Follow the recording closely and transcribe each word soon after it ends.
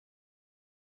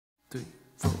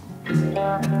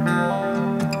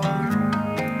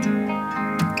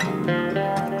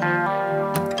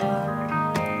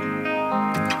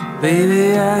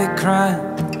Baby, I ain't crying,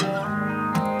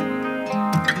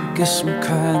 guess I'm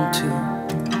crying too.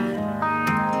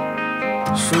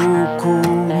 So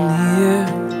cold in here,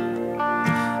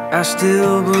 I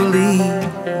still believe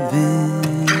in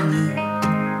you.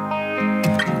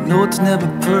 I know it's never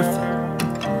perfect,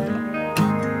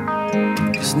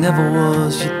 this never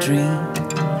was your dream.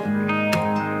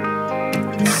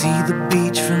 See the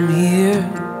beach from here,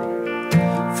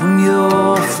 from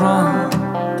your front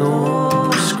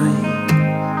door screen.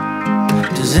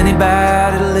 Does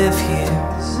anybody live here?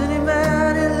 Does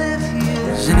anybody live here?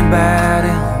 Does anybody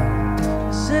home?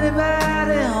 Does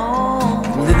anybody home?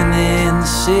 Living in the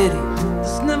city,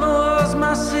 this never was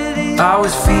my city. I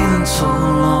was feeling so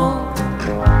alone.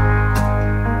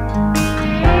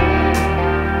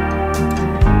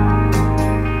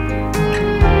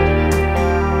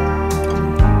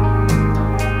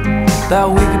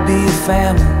 Thought we could be a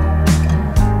family,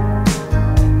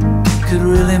 could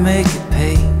really make it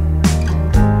pay.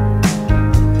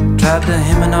 Tried to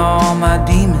hem in all my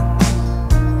demons,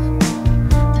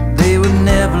 they would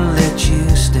never let you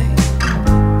stay.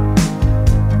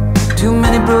 Too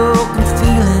many broken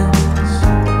feelings,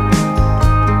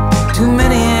 too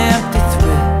many empty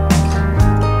threads.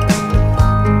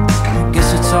 I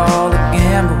guess it's all a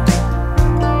gamble,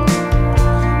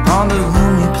 onto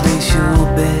whom you place your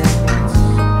bet.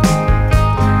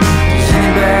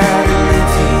 Anybody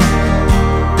live here?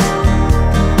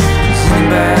 Does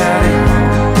anybody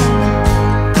home?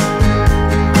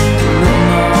 Looking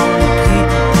all the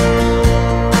people,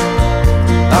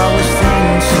 I was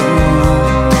feeling so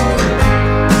alone.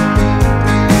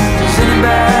 Does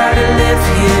anybody live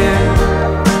here?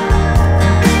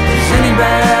 Does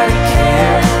anybody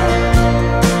care?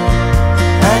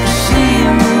 I can see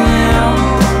you moving on.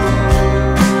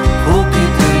 Hope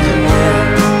you're doing well.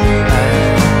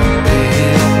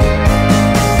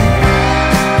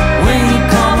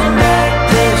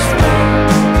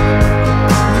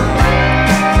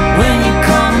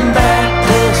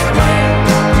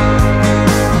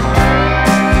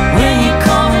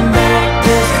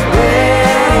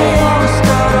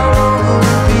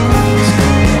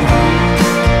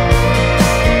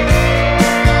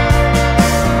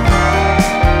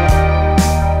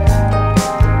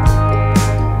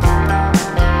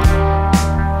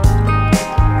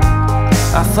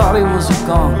 I thought he was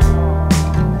gone,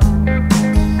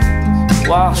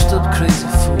 washed up crazy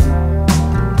fool.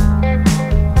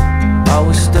 I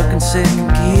was stuck in second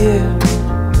gear,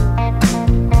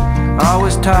 I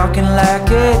was talking like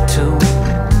a tool.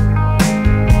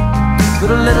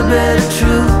 But a little bit of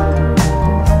truth,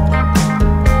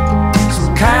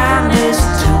 some kindness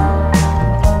too.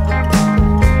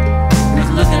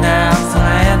 He's looking out for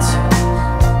answers,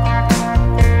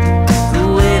 the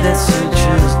way that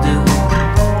searchers do.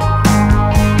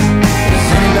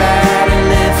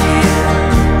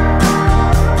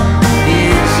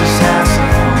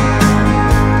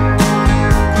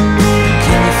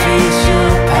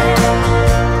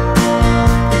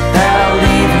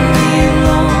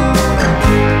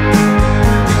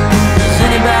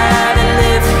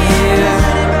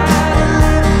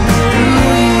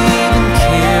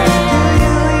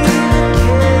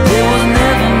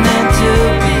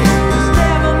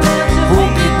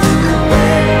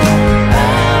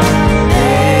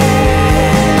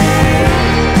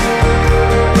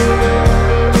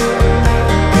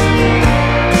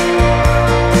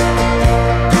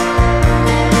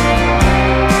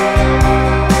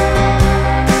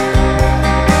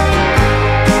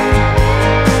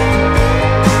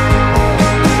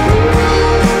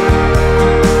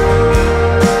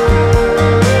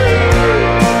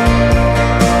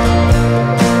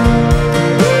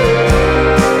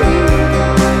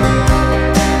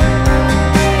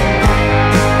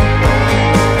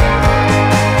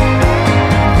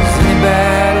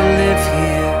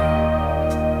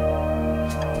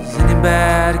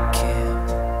 Anybody care?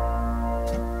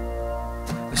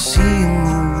 I see you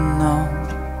moving on.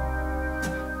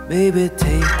 Baby,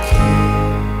 take